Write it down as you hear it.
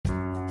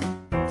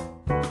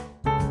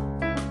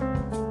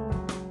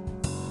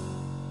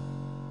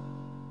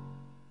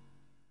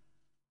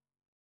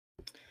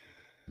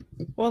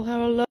Well,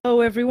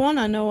 hello everyone.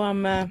 I know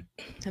I'm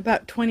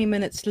about 20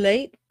 minutes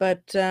late,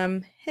 but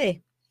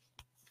hey,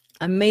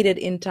 I made it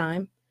in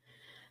time.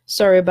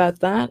 Sorry about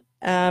that.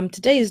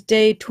 Today is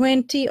day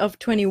 20 of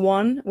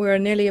 21. We're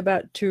nearly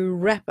about to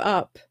wrap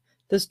up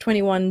this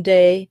 21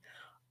 day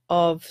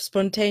of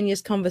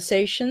spontaneous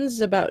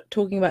conversations about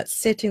talking about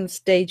setting the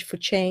stage for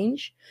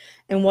change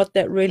and what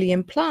that really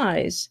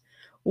implies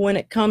when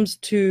it comes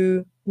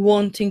to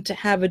wanting to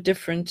have a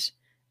different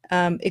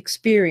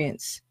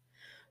experience.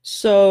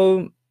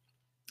 So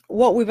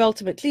what we've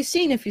ultimately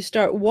seen, if you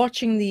start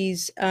watching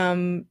these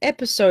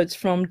episodes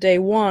from day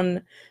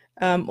one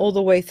all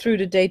the way through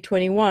to day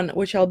 21,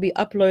 which I'll be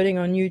uploading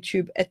on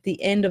YouTube at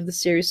the end of the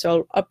series,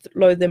 so I'll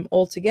upload them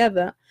all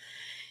together,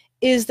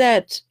 is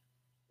that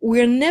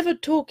we've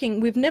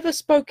never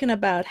spoken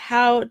about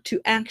how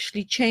to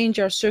actually change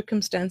our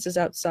circumstances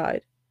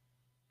outside.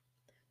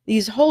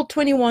 These whole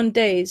 21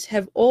 days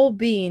have all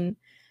been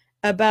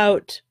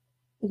about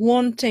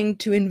wanting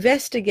to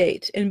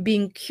investigate and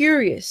being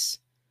curious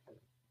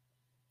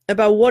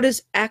about what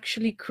is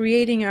actually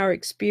creating our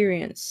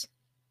experience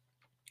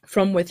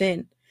from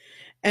within.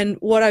 And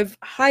what I've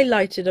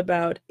highlighted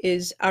about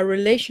is our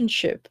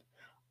relationship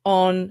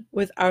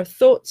with our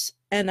thoughts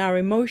and our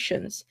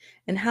emotions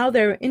and how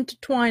they're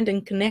intertwined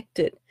and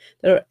connected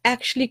that are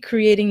actually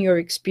creating your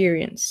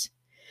experience.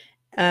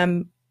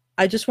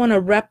 I just want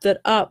to wrap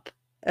that up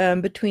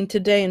between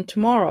today and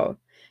tomorrow,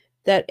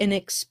 that an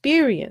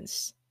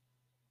experience,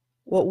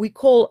 what we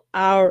call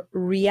our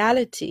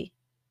reality,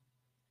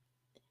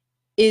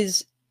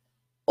 is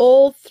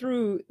all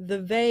through the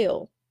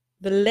veil,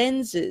 the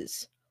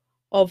lenses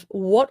of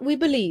what we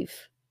believe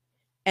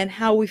and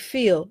how we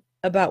feel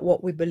about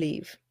what we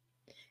believe.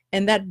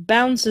 And that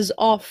bounces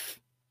off,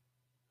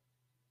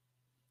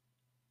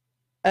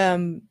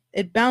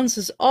 it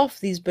bounces off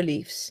these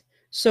beliefs.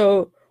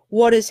 So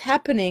what is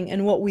happening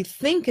and what we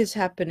think is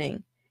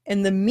happening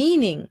and the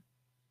meaning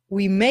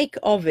we make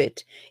of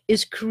it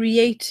is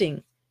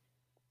creating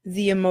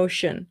the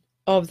emotion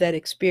of that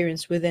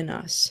experience within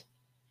us.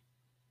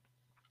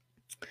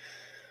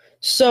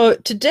 So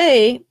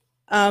today,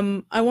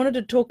 I wanted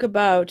to talk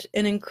about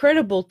an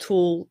incredible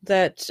tool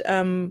that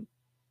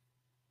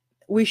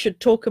we should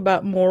talk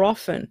about more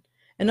often,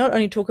 and not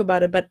only talk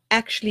about it, but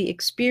actually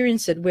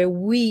experience it, where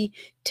we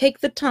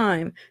take the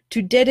time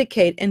to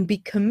dedicate and be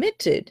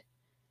committed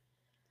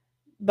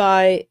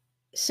by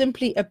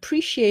simply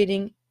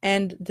appreciating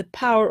and the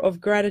power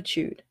of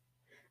gratitude.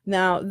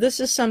 Now,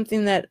 this is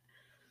something that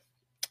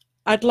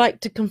I'd like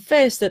to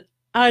confess that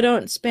I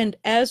don't spend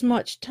as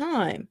much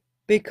time,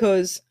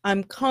 because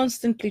I'm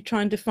constantly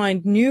trying to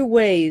find new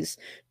ways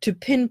to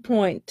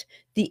pinpoint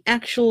the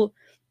actual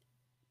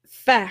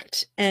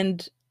fact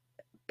and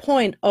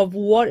point of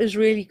what is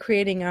really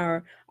creating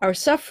our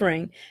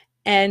suffering,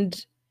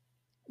 and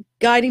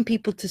guiding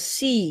people to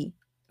see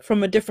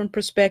from a different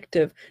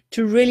perspective,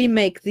 to really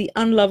make the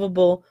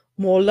unlovable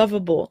more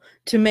lovable,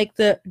 to make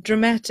the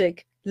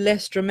dramatic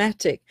less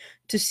dramatic,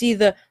 to see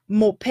the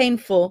more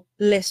painful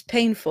less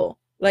painful.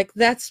 Like,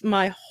 that's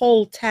my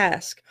whole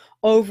task,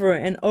 over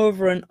and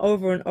over and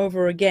over and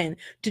over again,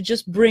 to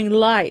just bring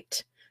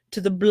light to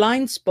the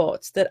blind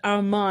spots that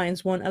our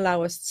minds won't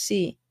allow us to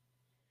see.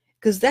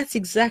 Because that's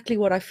exactly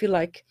what I feel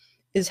like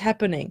is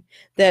happening,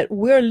 that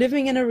we're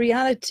living in a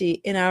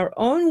reality in our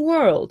own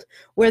world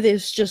where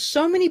there's just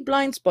so many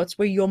blind spots,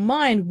 where your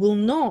mind will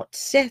not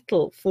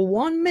settle for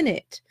 1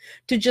 minute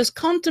to just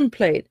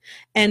contemplate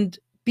and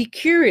be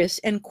curious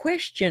and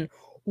question,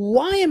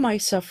 why am I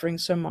suffering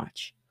so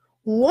much?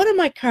 What am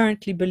I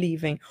currently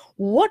believing?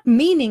 What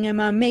meaning am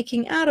I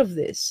making out of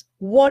this?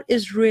 What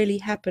is really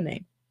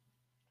happening?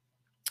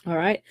 All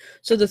right.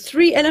 So the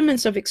 3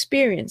 elements of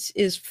experience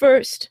is,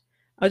 first,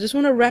 I just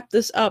want to wrap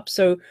this up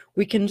so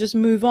we can just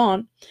move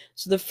on.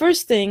 So the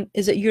first thing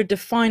is that you're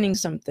defining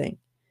something.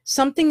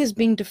 Something is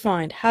being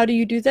defined. How do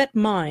you do that?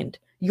 Mind.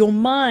 Your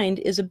mind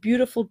is a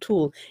beautiful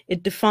tool.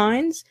 It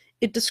defines,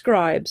 it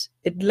describes,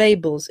 it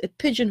labels, it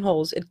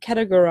pigeonholes, it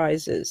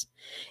categorizes.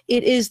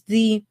 It is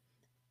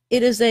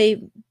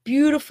a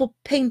beautiful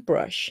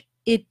paintbrush.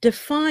 It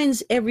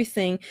defines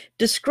everything,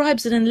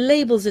 describes it, and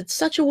labels it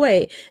such a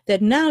way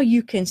that now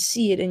you can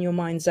see it in your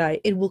mind's eye.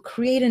 It will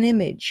create an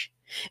image.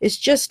 It's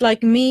just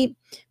like me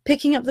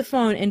picking up the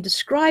phone and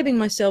describing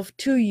myself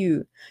to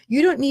you.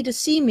 You don't need to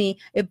see me.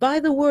 If by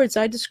the words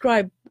I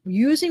describe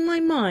using my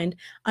mind,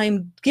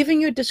 I'm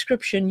giving you a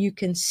description, you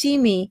can see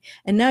me,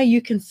 and now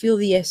you can feel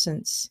the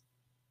essence.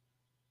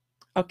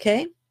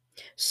 Okay?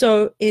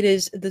 So it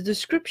is the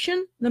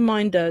description the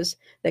mind does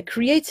that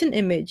creates an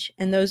image,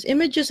 and those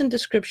images and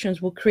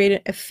descriptions will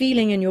create a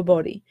feeling in your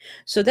body.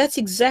 So that's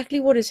exactly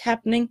what is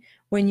happening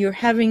when you're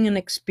having an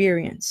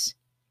experience.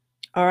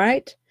 All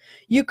right?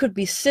 You could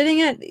be standing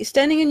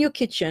in your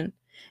kitchen,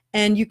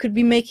 and you could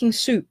be making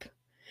soup.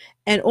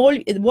 And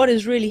what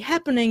is really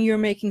happening, you're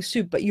making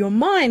soup, but your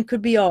mind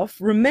could be off,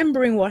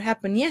 remembering what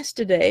happened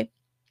yesterday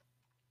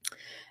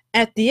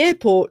at the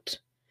airport,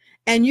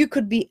 and you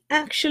could be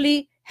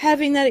actually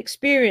having that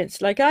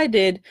experience like I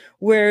did,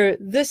 where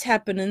this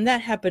happened and that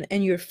happened,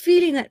 and you're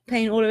feeling that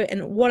pain all of it,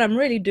 and what I'm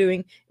really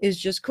doing is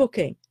just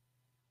cooking.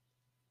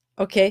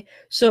 Okay,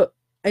 so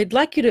I'd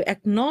like you to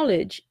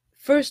acknowledge,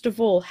 first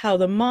of all, how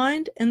the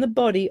mind and the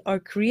body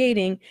are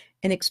creating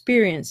an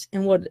experience.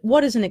 And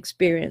what is an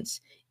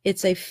experience?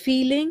 It's a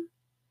feeling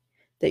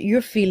that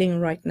you're feeling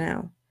right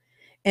now.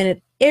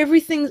 And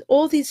everything,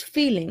 all these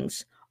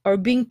feelings are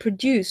being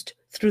produced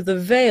through the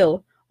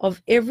veil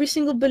of every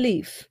single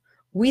belief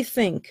we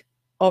think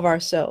of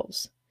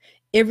ourselves.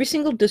 Every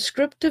single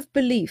descriptive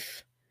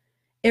belief,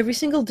 every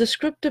single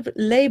descriptive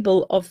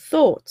label of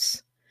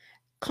thoughts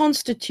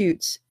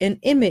constitutes an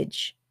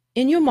image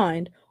in your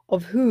mind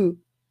of who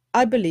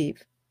I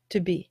believe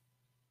to be.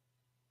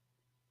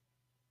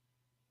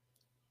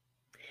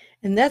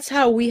 And that's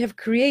how we have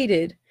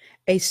created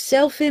a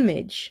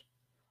self-image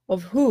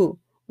of who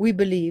we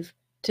believe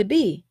to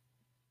be.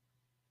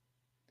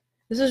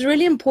 This is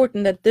really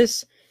important, that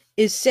this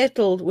is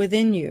settled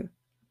within you,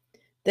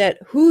 that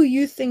who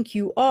you think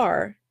you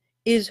are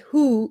is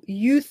who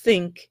you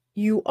think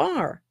you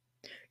are.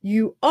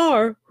 You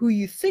are who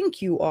you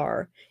think you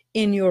are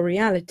in your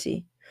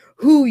reality.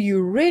 Who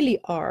you really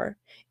are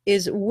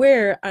is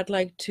where I'd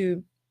like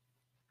to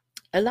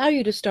allow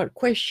you to start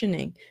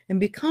questioning and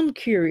become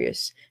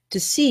curious to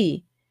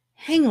see,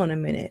 hang on a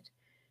minute,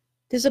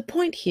 there's a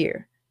point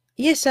here.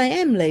 Yes, I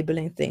am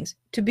labeling things.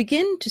 To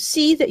begin to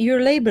see that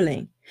you're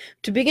labeling,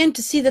 to begin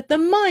to see that the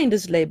mind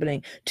is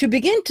labeling, to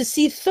begin to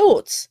see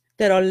thoughts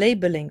that are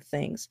labeling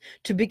things,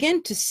 to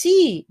begin to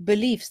see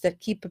beliefs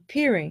that keep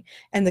appearing,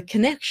 and the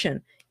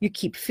connection you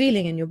keep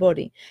feeling in your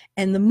body.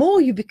 And the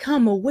more you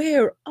become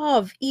aware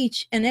of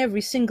each and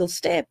every single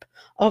step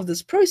of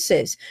this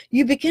process,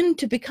 you begin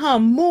to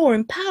become more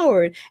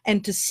empowered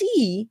and to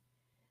see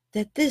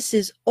that this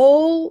is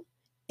all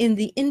in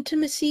the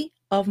intimacy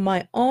of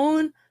my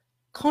own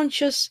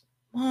conscious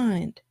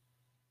mind.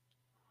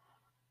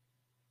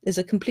 There's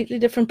a completely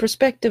different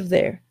perspective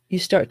there. You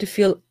start to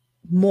feel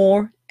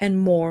more and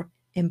more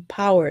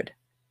empowered.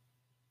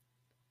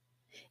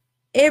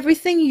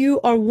 Everything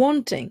you are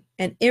wanting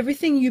and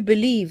everything you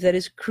believe that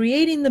is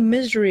creating the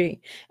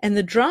misery and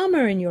the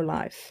drama in your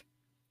life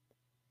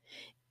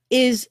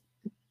is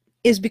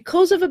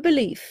because of a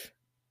belief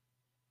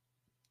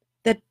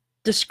that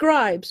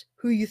describes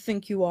who you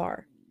think you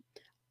are.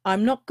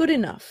 I'm not good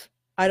enough.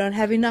 I don't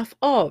have enough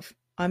of.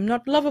 I'm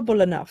not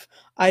lovable enough.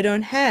 I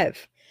don't have.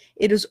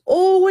 It is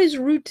always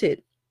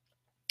rooted.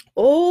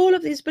 All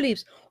of these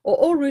beliefs are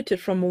all rooted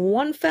from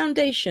one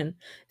foundation,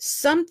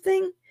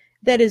 something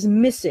that is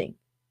missing.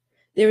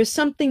 There is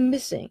something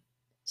missing.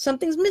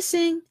 Something's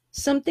missing.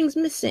 Something's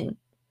missing.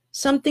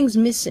 Something's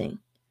missing.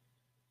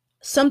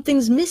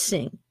 Something's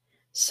missing.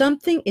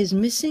 Something is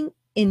missing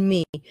in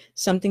me.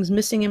 Something's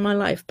missing in my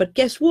life. But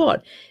guess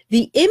what?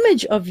 The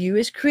image of you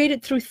is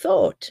created through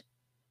thought.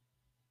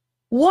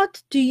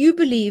 What do you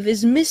believe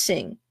is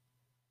missing?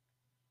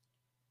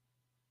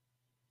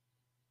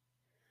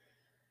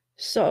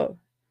 So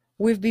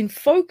we've been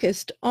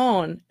focused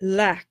on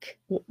lack,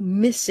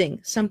 missing,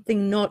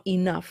 something not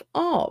enough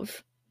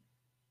of.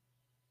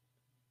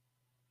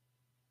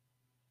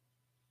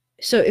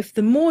 So if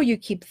the more you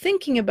keep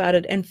thinking about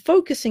it and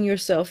focusing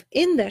yourself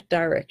in that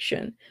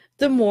direction,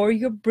 the more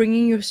you're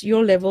bringing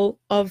your level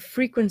of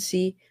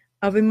frequency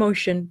of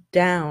emotion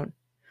down,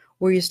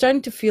 where you're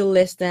starting to feel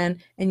less than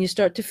and you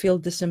start to feel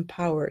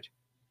disempowered.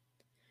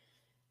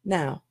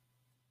 Now,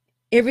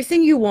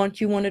 everything you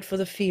want it for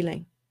the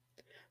feeling.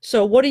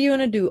 So what are you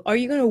going to do? Are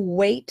you going to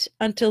wait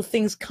until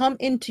things come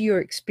into your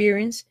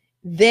experience,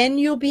 then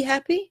you'll be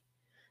happy?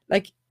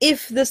 Like,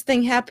 if this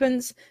thing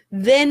happens,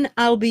 then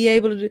I'll be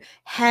able to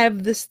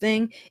have this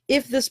thing.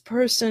 If this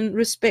person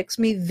respects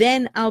me,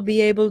 then I'll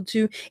be able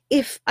to.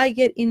 If I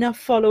get enough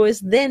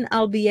followers, then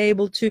I'll be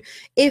able to.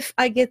 If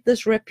I get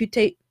this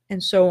reputation,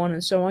 and so on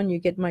and so on. You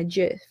get my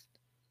gist.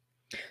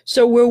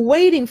 So we're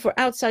waiting for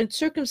outside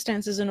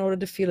circumstances in order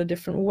to feel a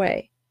different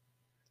way.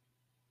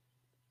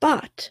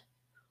 But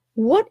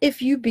what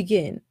if you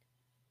begin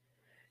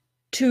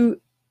to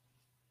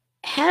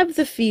have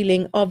the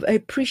feeling of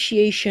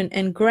appreciation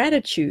and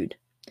gratitude?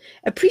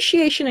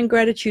 Appreciation and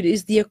gratitude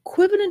is the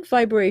equivalent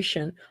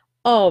vibration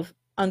of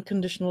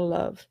unconditional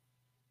love.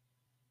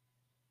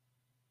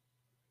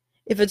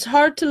 If it's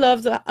hard to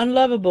love the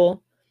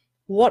unlovable,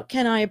 what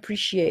can I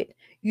appreciate?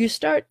 You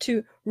start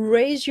to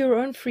raise your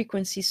own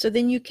frequency, so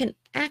then you can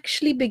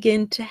actually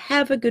begin to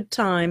have a good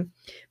time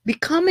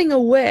becoming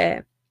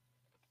aware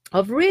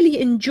of really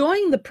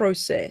enjoying the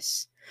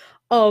process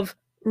of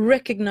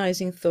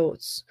recognizing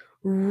thoughts,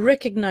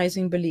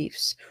 recognizing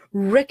beliefs,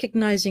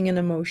 recognizing an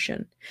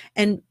emotion,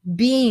 and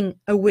being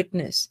a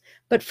witness,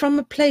 but from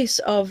a place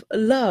of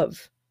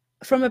love,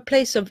 from a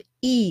place of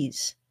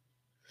ease.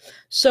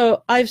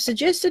 So I've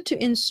suggested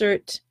to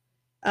insert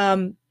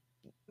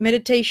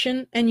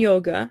meditation and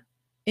yoga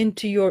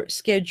into your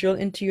schedule,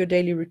 into your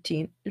daily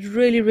routine. It's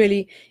really,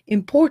 really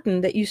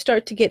important that you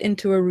start to get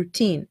into a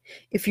routine.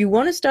 If you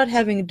want to start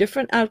having a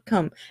different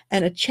outcome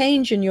and a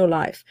change in your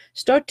life,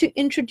 start to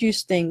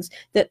introduce things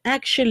that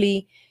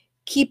actually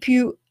keep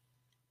you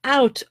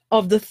out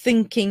of the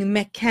thinking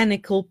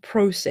mechanical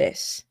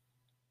process.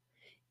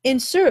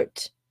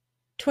 Insert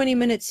 20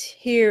 minutes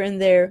here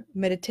and there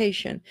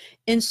meditation.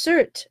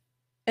 Insert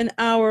an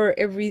hour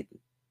every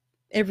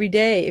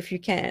day if you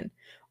can,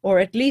 or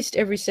at least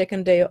every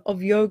second day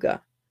of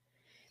yoga.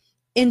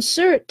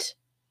 Insert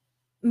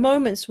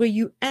moments where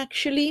you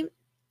actually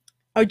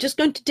are just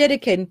going to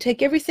dedicate and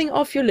take everything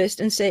off your list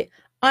and say,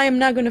 I am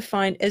now going to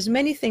find as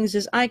many things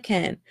as I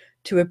can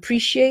to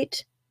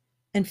appreciate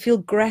and feel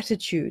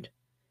gratitude.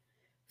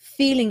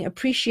 Feeling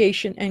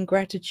appreciation and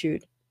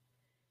gratitude.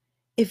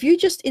 If you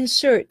just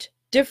insert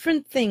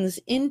different things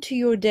into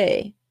your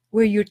day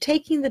where you're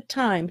taking the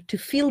time to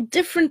feel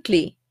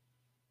differently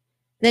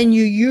than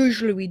you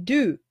usually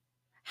do,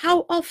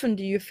 how often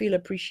do you feel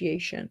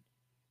appreciation?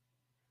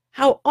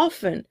 How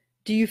often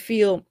do you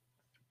feel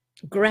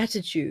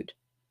gratitude?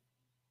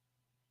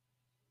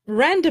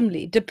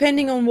 Randomly,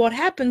 depending on what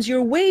happens,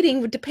 you're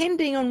waiting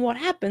depending on what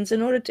happens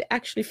in order to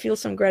actually feel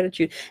some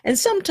gratitude. And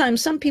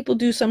sometimes some people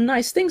do some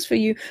nice things for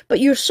you,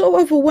 but you're so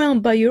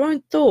overwhelmed by your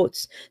own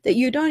thoughts that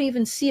you don't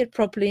even see it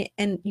properly,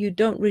 and you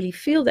don't really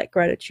feel that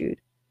gratitude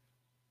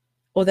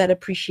or that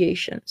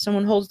appreciation.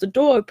 Someone holds the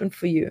door open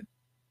for you,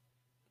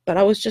 but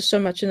I was just so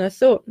much in a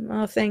thought,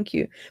 oh, thank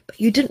you. But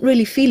you didn't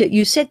really feel it.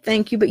 You said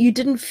thank you, but you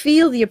didn't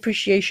feel the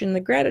appreciation, the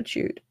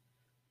gratitude.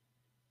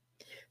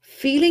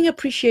 Feeling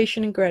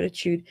appreciation and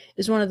gratitude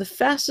is one of the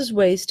fastest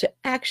ways to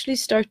actually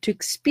start to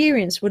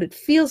experience what it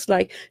feels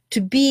like to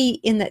be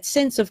in that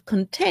sense of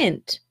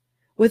content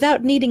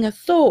without needing a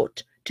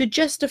thought to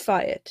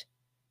justify it.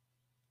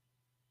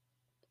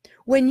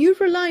 When you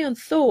rely on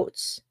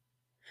thoughts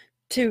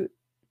to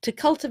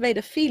cultivate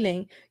a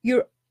feeling,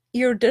 you're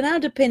now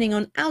depending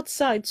on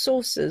outside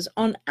sources,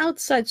 on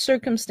outside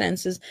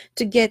circumstances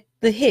to get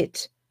the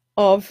hit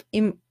of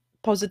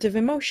positive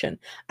emotion.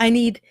 I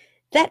need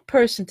that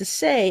person to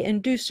say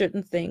and do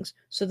certain things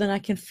so then I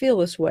can feel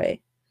this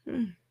way.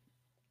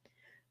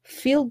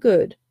 Feel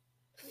good.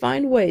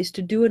 Find ways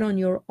to do it on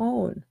your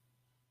own.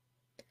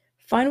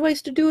 Find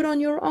ways to do it on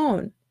your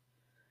own.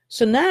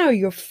 So now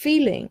you're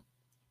feeling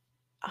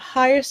a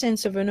higher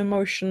sense of an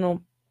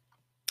emotional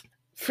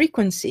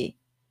frequency.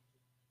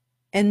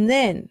 And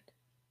then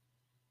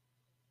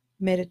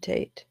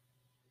meditate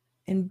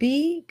and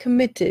be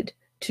committed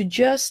to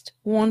just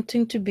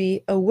wanting to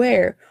be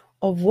aware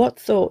of what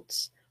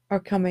thoughts are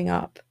coming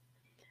up.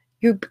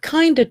 You're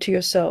kinder to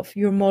yourself.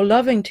 You're more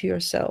loving to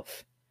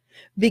yourself.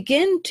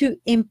 Begin to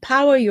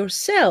empower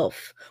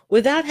yourself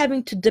without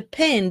having to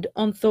depend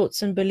on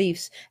thoughts and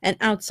beliefs and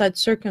outside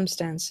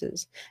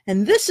circumstances.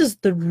 And this is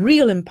the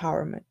real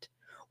empowerment,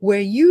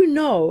 where you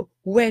know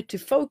where to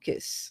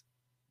focus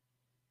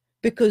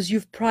because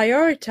you've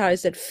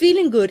prioritized that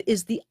feeling good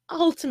is the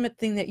ultimate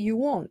thing that you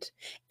want.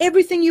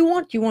 Everything you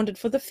want it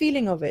for the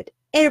feeling of it.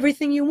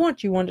 Everything you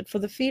want it for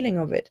the feeling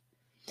of it.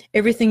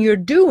 Everything you're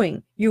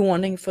doing, you're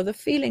wanting for the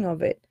feeling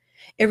of it.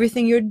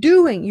 Everything you're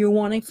doing, you're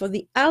wanting for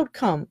the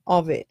outcome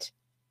of it.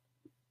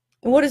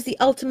 And what is the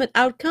ultimate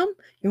outcome?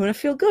 You want to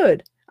feel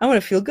good. I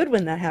want to feel good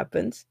when that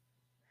happens.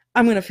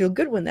 I'm going to feel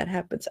good when that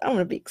happens. I want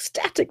to be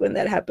ecstatic when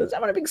that happens. I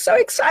want to be so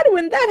excited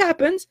when that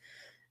happens.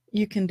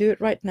 You can do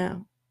it right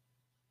now,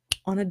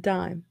 on a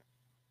dime.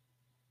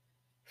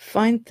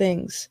 Find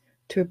things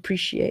to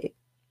appreciate.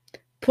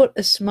 Put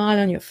a smile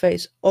on your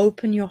face.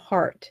 Open your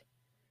heart.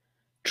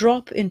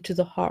 Drop into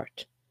the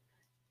heart.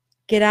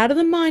 Get out of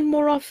the mind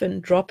more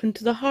often. Drop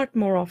into the heart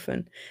more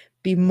often.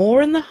 Be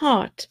more in the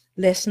heart,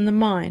 less in the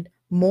mind.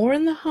 More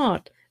in the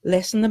heart,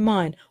 less in the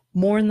mind.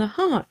 More in the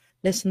heart,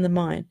 less in the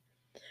mind.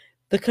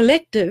 The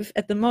collective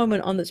at the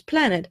moment on this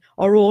planet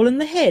are all in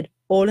the head,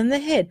 all in the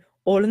head,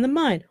 all in the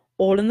mind,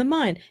 all in the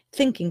mind.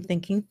 Thinking,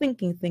 thinking,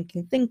 thinking,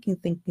 thinking, thinking,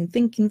 thinking,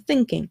 thinking,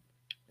 thinking.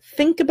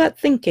 Think about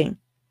thinking.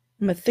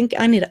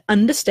 I need to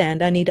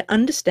understand. I need to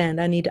understand.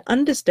 I need to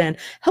understand.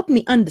 Help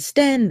me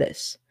understand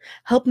this.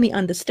 Help me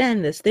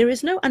understand this. There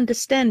is no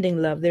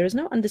understanding love. There is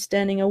no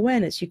understanding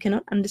awareness. You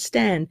cannot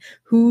understand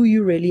who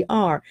you really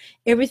are.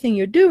 Everything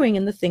you're doing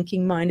in the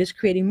thinking mind is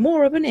creating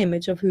more of an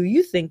image of who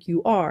you think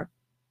you are.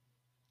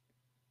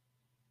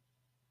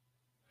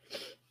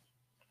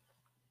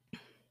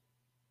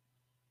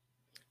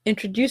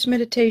 Introduce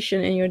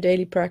meditation in your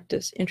daily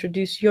practice.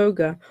 Introduce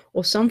yoga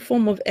or some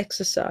form of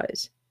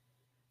exercise.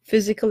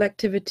 Physical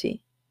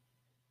activity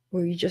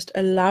where you're just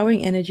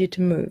allowing energy to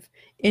move.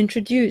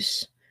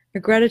 Introduce a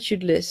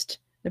gratitude list,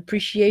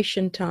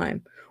 appreciation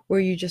time,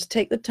 where you just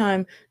take the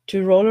time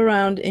to roll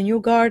around in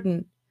your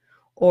garden,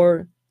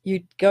 or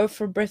you go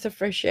for a breath of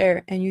fresh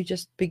air and you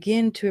just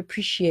begin to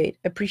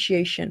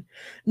appreciation.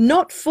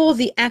 Not for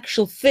the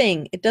actual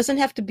thing. It doesn't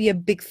have to be a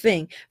big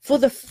thing. For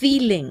the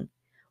feeling.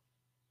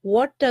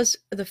 What does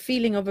the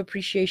feeling of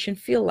appreciation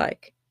feel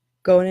like?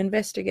 Go and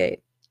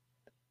investigate.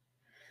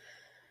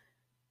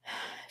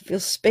 It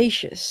feels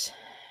spacious,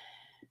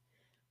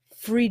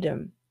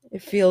 freedom.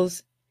 It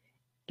feels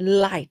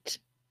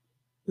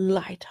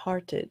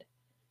light-hearted,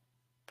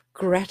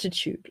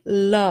 gratitude,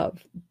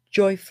 love,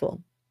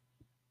 joyful.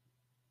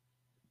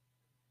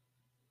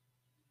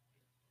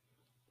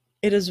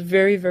 It is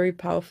very, very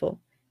powerful.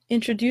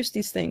 introduce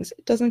these things.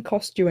 It doesn't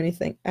cost you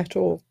anything at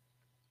all.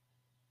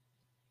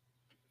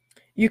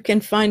 You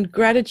can find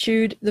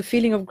gratitude, the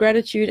feeling of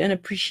gratitude and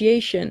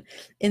appreciation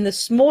in the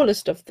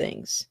smallest of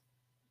things.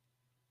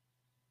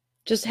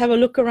 Just have a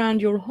look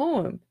around your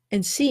home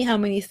and see how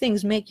many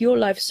things make your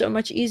life so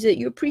much easier.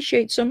 You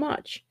appreciate so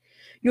much.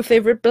 Your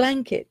favorite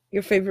blanket,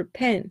 your favorite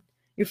pen,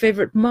 your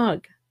favorite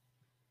mug,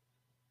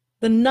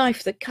 the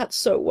knife that cuts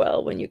so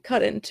well when you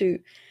cut into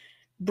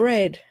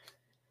bread,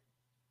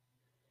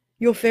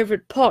 your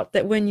favorite pot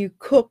that when you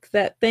cook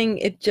that thing,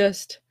 it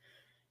just,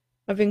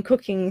 I've been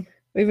cooking,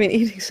 we've been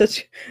eating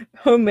such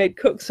homemade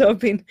cooks, so I've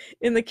been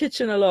in the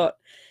kitchen a lot.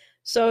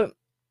 So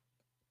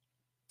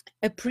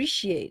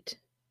appreciate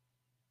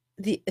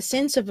the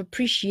sense of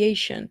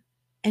appreciation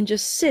and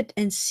just sit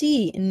and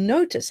see and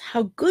notice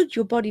how good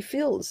your body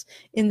feels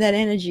in that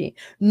energy.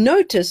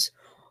 Notice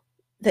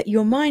that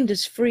your mind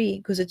is free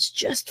because it's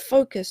just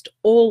focused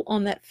all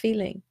on that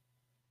feeling.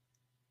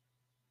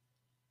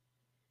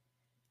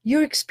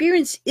 Your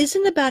experience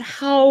isn't about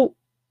how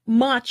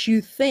much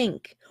you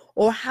think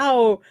or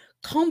how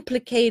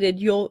complicated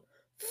your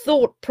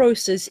thought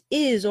process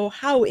is or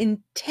how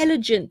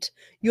intelligent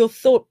your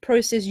thought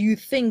process you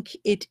think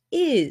it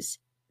is.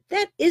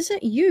 That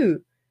isn't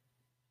you.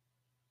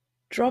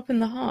 Drop in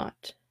the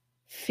heart.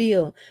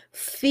 Feeling.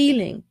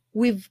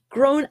 We've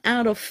grown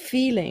out of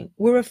feeling.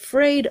 We're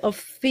afraid of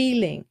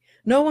feeling.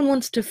 No one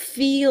wants to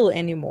feel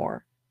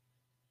anymore.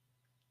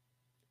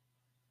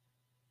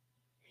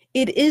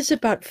 It is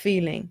about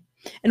feeling.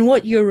 And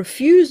what you're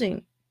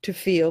refusing to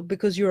feel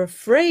because you're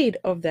afraid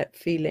of that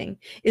feeling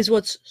is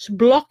what's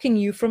blocking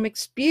you from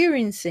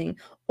experiencing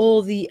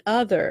all the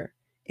other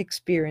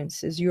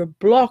experiences. You're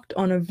blocked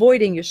on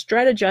avoiding, you're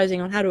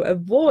strategizing on how to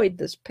avoid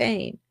this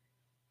pain.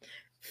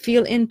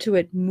 Feel into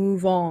it,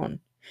 move on.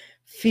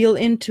 Feel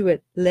into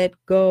it, let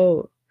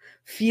go.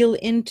 Feel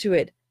into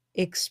it,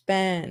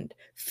 expand.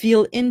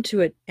 Feel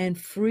into it and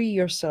free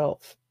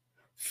yourself.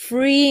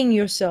 Freeing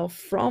yourself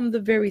from the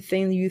very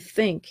thing you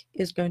think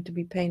is going to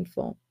be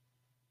painful.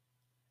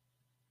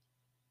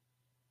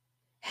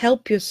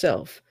 Help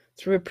yourself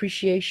through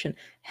appreciation.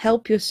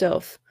 Help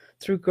yourself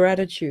through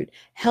gratitude.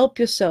 Help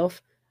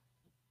yourself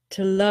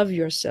to love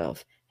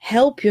yourself.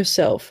 Help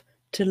yourself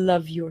to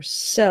love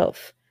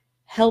yourself.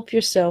 Help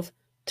yourself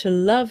to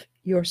love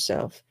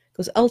yourself.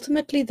 Because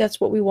ultimately,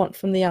 that's what we want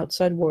from the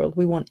outside world.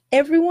 We want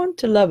everyone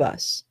to love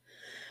us.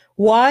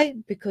 Why?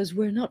 Because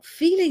we're not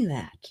feeling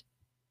that.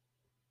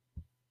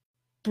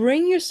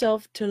 Bring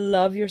yourself to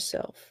love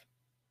yourself.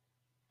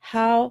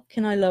 How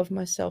can I love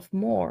myself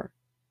more?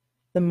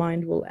 The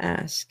mind will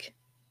ask.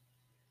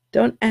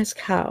 Don't ask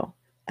how.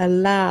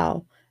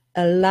 Allow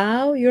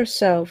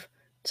yourself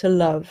to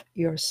love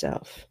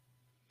yourself.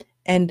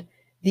 And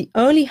the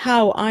only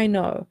how I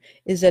know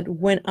is that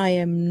when I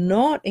am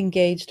not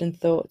engaged in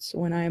thoughts,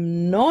 when I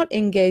am not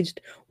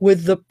engaged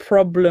with the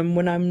problem,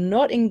 when I'm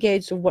not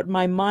engaged with what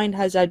my mind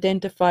has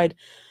identified,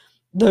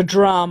 the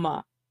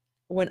drama,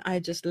 when I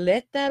just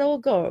let that all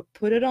go,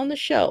 put it on the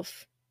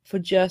shelf for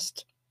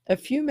just a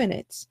few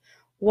minutes,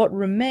 what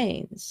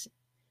remains?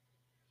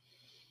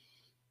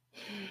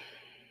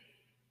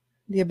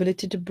 The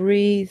ability to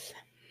breathe,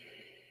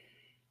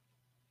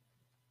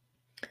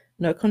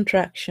 no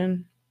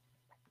contraction,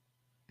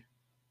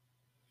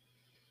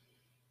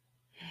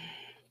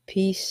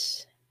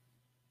 peace,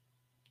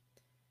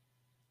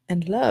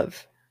 and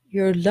love.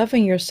 You're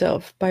loving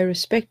yourself by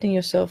respecting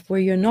yourself, where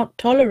you're not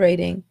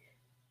tolerating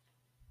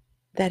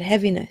that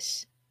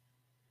heaviness.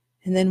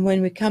 And then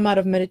when we come out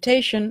of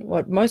meditation,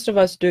 what most of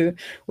us do,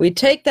 we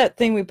take that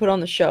thing we put on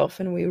the shelf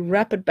and we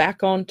wrap it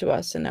back onto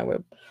us, and now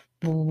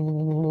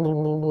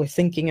we're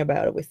thinking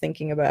about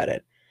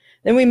it.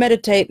 Then we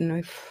meditate and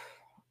we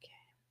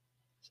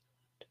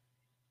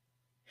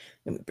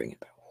then we bring it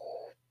back.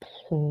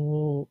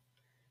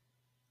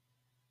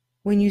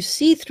 When you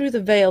see through the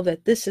veil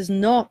that this is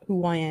not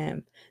who I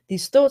am,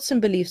 these thoughts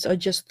and beliefs are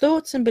just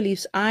thoughts and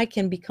beliefs I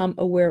can become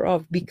aware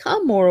of.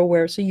 Become more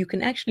aware so you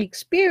can actually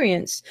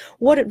experience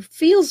what it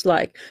feels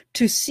like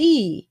to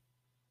see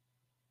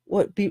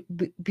what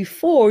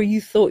before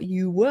you thought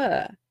you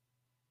were.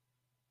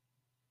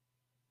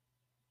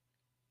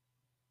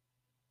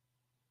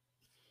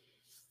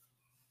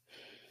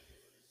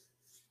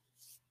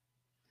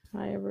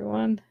 Hi,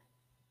 everyone.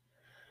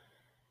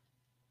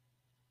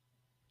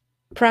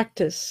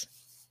 Practice.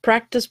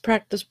 Practice,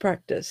 practice,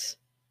 practice.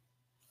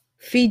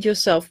 Feed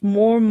yourself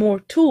more and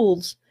more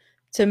tools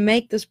to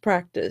make this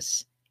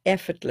practice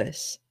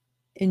effortless,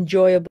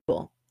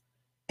 enjoyable.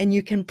 And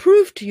you can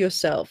prove to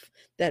yourself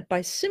that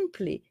by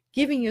simply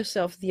giving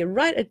yourself the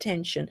right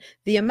attention,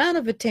 the amount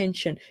of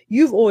attention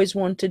you've always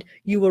wanted,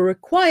 you will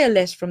require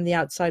less from the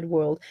outside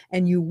world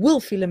and you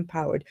will feel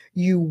empowered.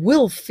 You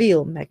will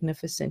feel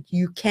magnificent.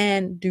 You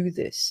can do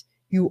this.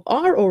 You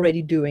are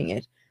already doing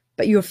it,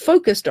 but you're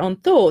focused on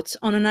thoughts,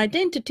 on an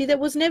identity that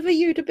was never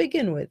you to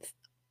begin with.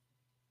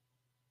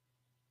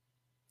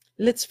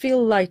 Let's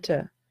feel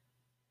lighter.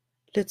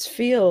 Let's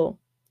feel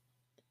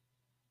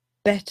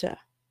better.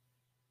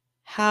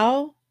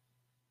 How?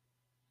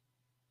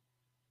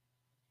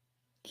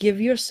 give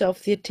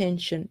yourself the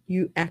attention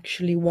you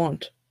actually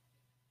want,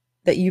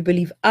 that you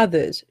believe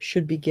others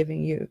should be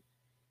giving you.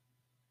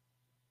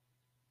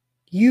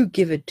 You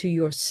give it to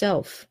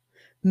yourself.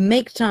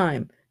 Make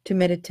time to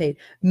meditate.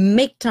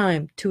 Make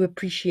time to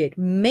appreciate.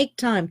 Make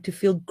time to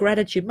feel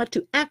gratitude, but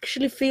to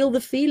actually feel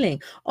the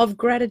feeling of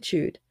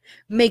gratitude.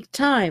 Make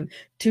time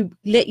to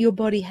let your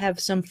body have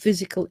some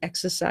physical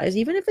exercise,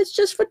 even if it's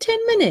just for 10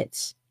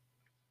 minutes.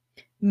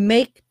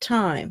 Make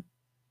time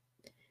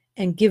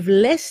and give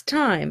less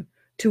time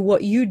to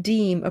what you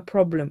deem a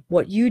problem,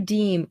 what you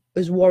deem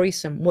is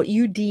worrisome, what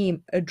you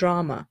deem a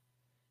drama.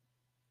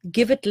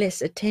 Give it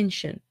less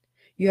attention.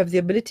 You have the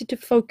ability to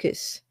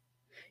focus.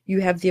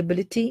 You have the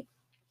ability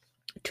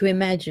to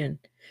imagine.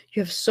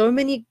 You have so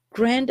many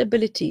grand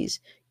abilities.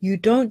 You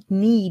don't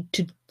need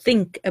to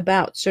think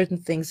about certain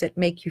things that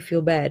make you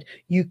feel bad.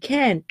 You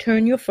can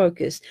turn your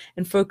focus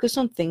and focus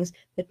on things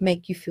that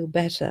make you feel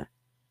better.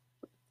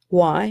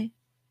 Why?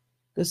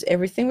 Because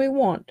everything we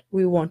want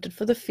it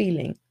for the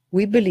feeling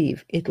we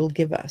believe it will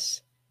give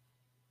us.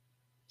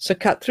 So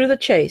cut through the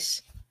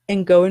chase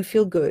and go and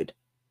feel good,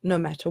 no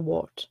matter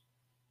what.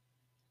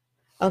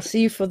 I'll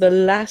see you for the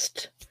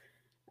last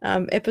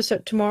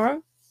episode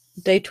tomorrow,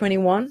 day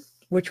 21,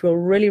 which will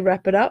really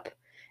wrap it up.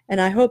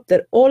 And I hope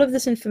that all of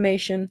this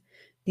information,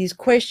 these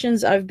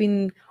questions I've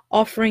been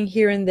offering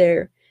here and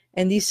there,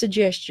 and these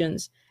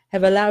suggestions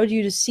have allowed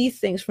you to see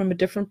things from a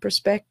different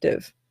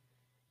perspective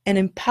and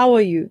empower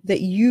you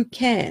that you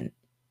can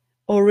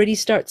already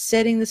start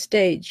setting the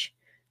stage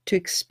to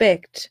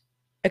expect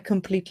a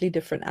completely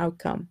different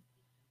outcome.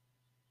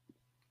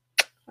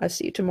 I'll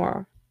see you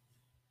tomorrow.